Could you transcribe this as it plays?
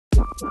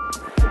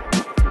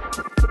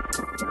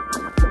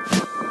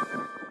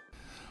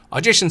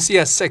Audition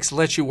CS6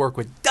 lets you work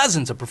with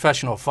dozens of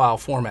professional file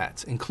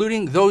formats,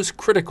 including those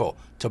critical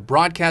to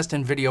broadcast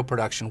and video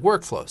production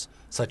workflows,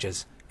 such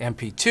as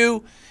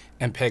MP2,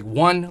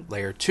 MPEG-1,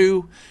 Layer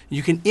 2.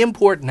 You can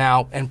import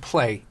now and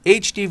play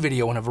HD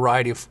video in a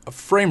variety of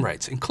frame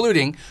rates,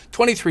 including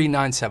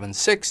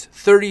 23976,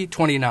 30,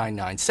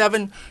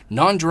 2997,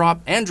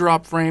 non-drop and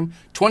drop frame,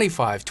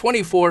 25,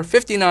 24,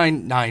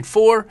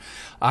 5994,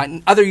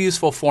 and other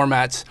useful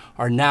formats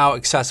are now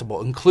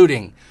accessible,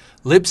 including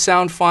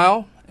libsound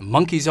file,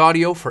 Monkey's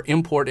audio for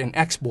import and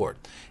export,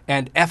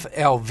 and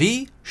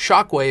FLV,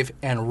 Shockwave,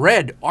 and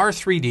Red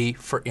R3D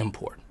for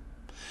import.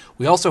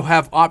 We also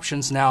have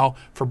options now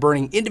for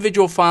burning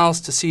individual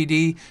files to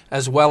CD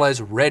as well as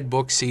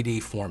Redbook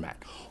CD format,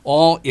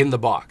 all in the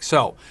box.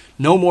 So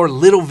no more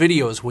little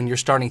videos when you're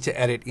starting to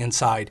edit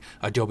inside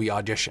Adobe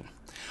Audition.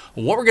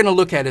 What we're going to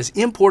look at is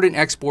import and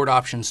export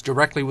options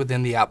directly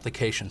within the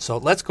application. So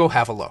let's go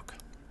have a look.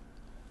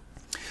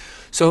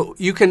 So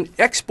you can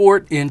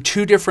export in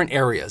two different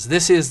areas.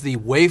 This is the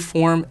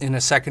waveform. In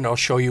a second, I'll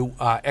show you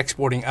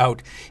exporting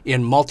out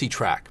in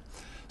Multitrack.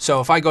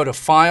 So if I go to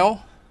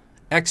File,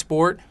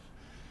 Export,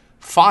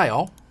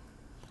 File,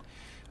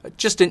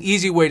 just an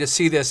easy way to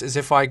see this is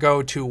if I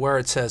go to where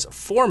it says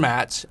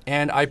Formats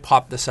and I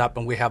pop this up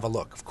and we have a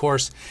look. Of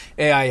course,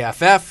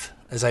 AIFF,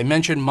 as I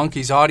mentioned,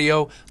 Monkey's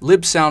audio,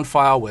 libsound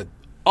file with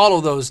all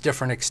of those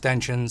different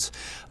extensions,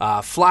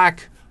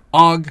 FLAC,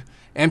 OGG,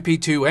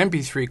 MP2,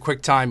 MP3,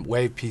 QuickTime,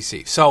 Wave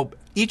PC. So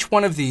each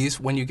one of these,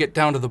 when you get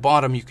down to the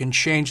bottom, you can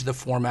change the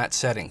format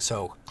settings.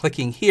 So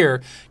clicking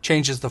here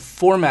changes the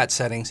format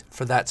settings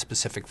for that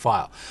specific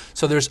file.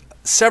 So there's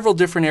several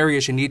different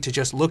areas you need to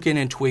just look in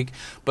and tweak,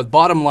 but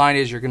bottom line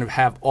is you're going to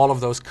have all of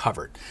those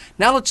covered.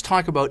 Now let's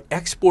talk about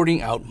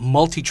exporting out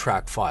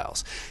multi-track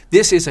files.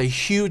 This is a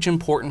huge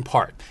important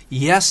part.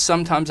 Yes,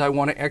 sometimes I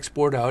want to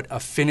export out a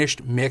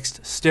finished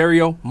mixed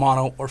stereo,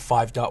 mono, or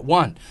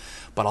 5.1.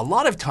 But a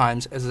lot of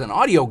times, as an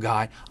audio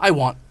guy, I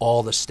want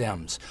all the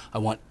stems. I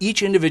want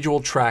each individual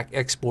track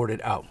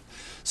exported out.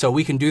 So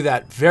we can do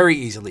that very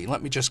easily.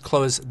 Let me just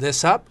close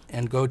this up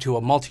and go to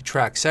a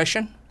multi-track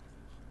session.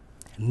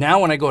 Now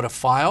when I go to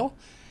File,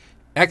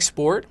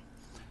 Export,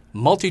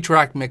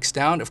 Multi-track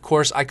Mixdown, of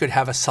course I could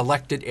have a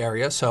selected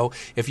area. So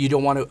if you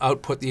don't want to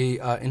output the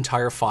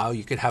entire file,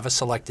 you could have a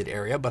selected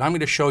area. But I'm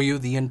going to show you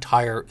the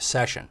entire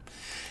session.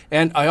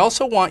 And I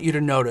also want you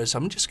to notice,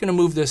 I'm just going to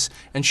move this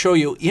and show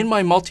you in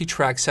my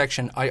multi-track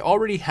section, I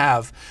already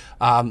have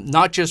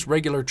not just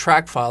regular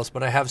track files,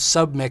 but I have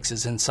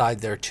submixes inside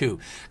there too.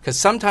 Because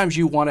sometimes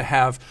you want to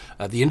have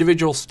the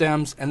individual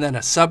stems and then a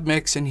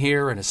submix in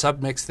here and a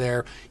submix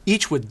there,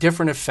 each with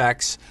different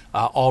effects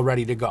all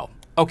ready to go.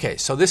 Okay,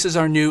 so this is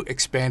our new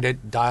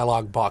expanded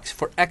dialog box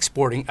for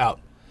exporting out.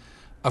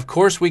 Of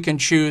course, we can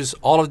choose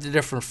all of the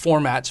different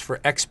formats for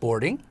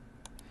exporting.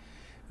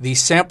 The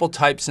sample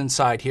types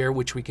inside here,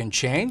 which we can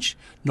change.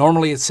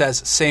 Normally it says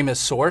same as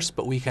source,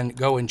 but we can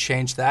go and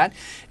change that.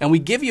 And we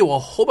give you a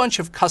whole bunch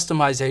of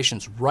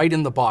customizations right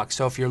in the box.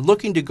 So if you're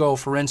looking to go,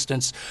 for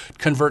instance,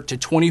 convert to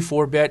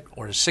 24-bit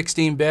or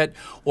 16-bit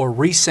or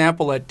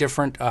resample at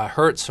different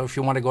hertz. So if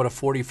you want to go to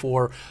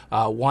 44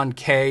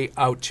 1K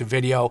out to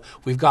video,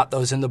 we've got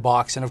those in the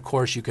box. And of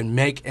course, you can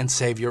make and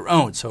save your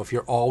own. So if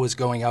you're always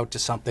going out to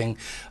something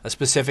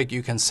specific,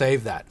 you can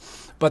save that.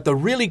 But the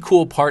really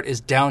cool part is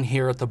down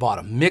here at the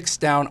bottom,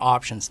 Mixdown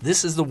options.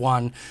 This is the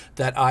one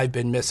that I've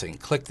been missing.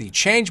 Click the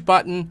change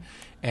button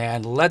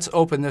and let's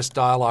open this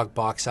dialog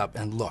box up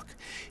and look.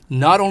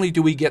 Not only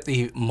do we get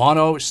the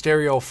mono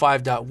stereo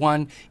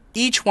 5.1,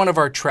 each one of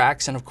our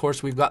tracks, and of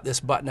course we've got this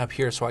button up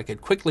here so I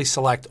could quickly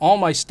select all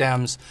my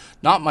stems,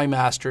 not my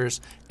masters,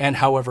 and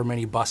however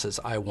many buses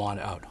I want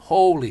out.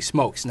 Holy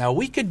smokes. Now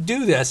we could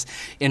do this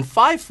in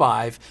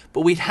 5.5,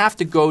 but we'd have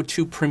to go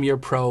to Premiere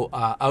Pro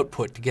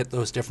output to get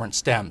those different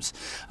stems.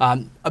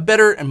 A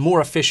better and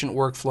more efficient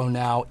workflow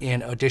now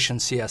in Audition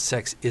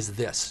CS6 is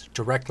this,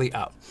 directly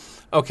out.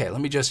 Okay, let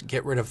me just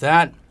get rid of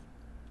that,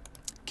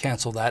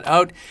 cancel that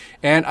out,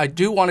 and I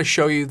do want to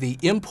show you the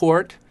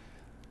import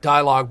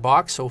dialog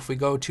box. So if we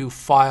go to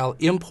File,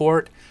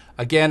 Import,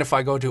 again, if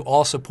I go to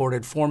all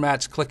supported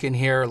formats, click in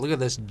here, look at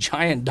this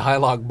giant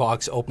dialog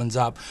box opens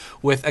up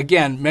with,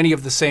 again, many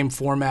of the same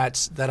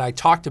formats that I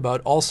talked about.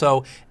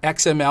 Also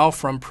XML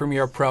from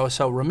Premiere Pro.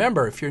 So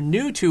remember, if you're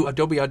new to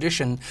Adobe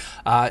Audition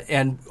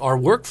and our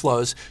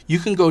workflows, you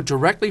can go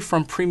directly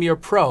from Premiere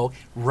Pro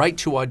right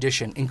to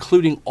Audition,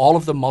 including all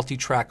of the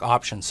multi-track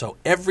options. So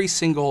every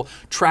single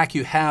track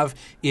you have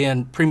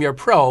in Premiere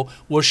Pro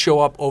will show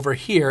up over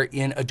here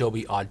in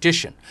Adobe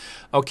Audition.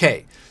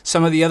 Okay,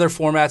 some of the other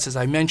formats, as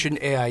I mentioned,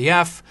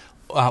 AIF,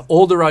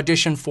 older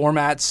Audition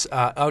formats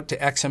out to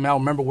XML.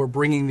 Remember, we're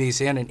bringing these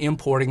in and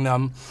importing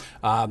them.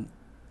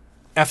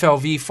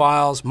 FLV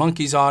files,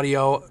 Monkey's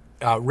audio,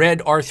 red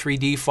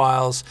R3D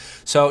files.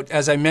 So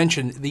as I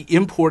mentioned, the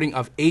importing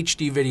of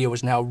HD video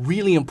is now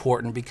really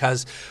important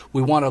because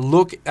we want to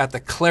look at the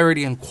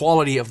clarity and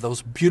quality of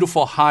those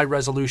beautiful high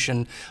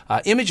resolution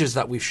images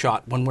that we've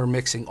shot when we're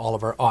mixing all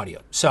of our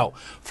audio. So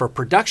for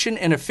production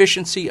and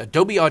efficiency,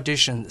 Adobe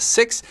Audition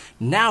 6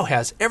 now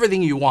has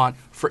everything you want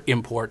for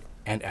import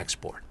and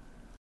export.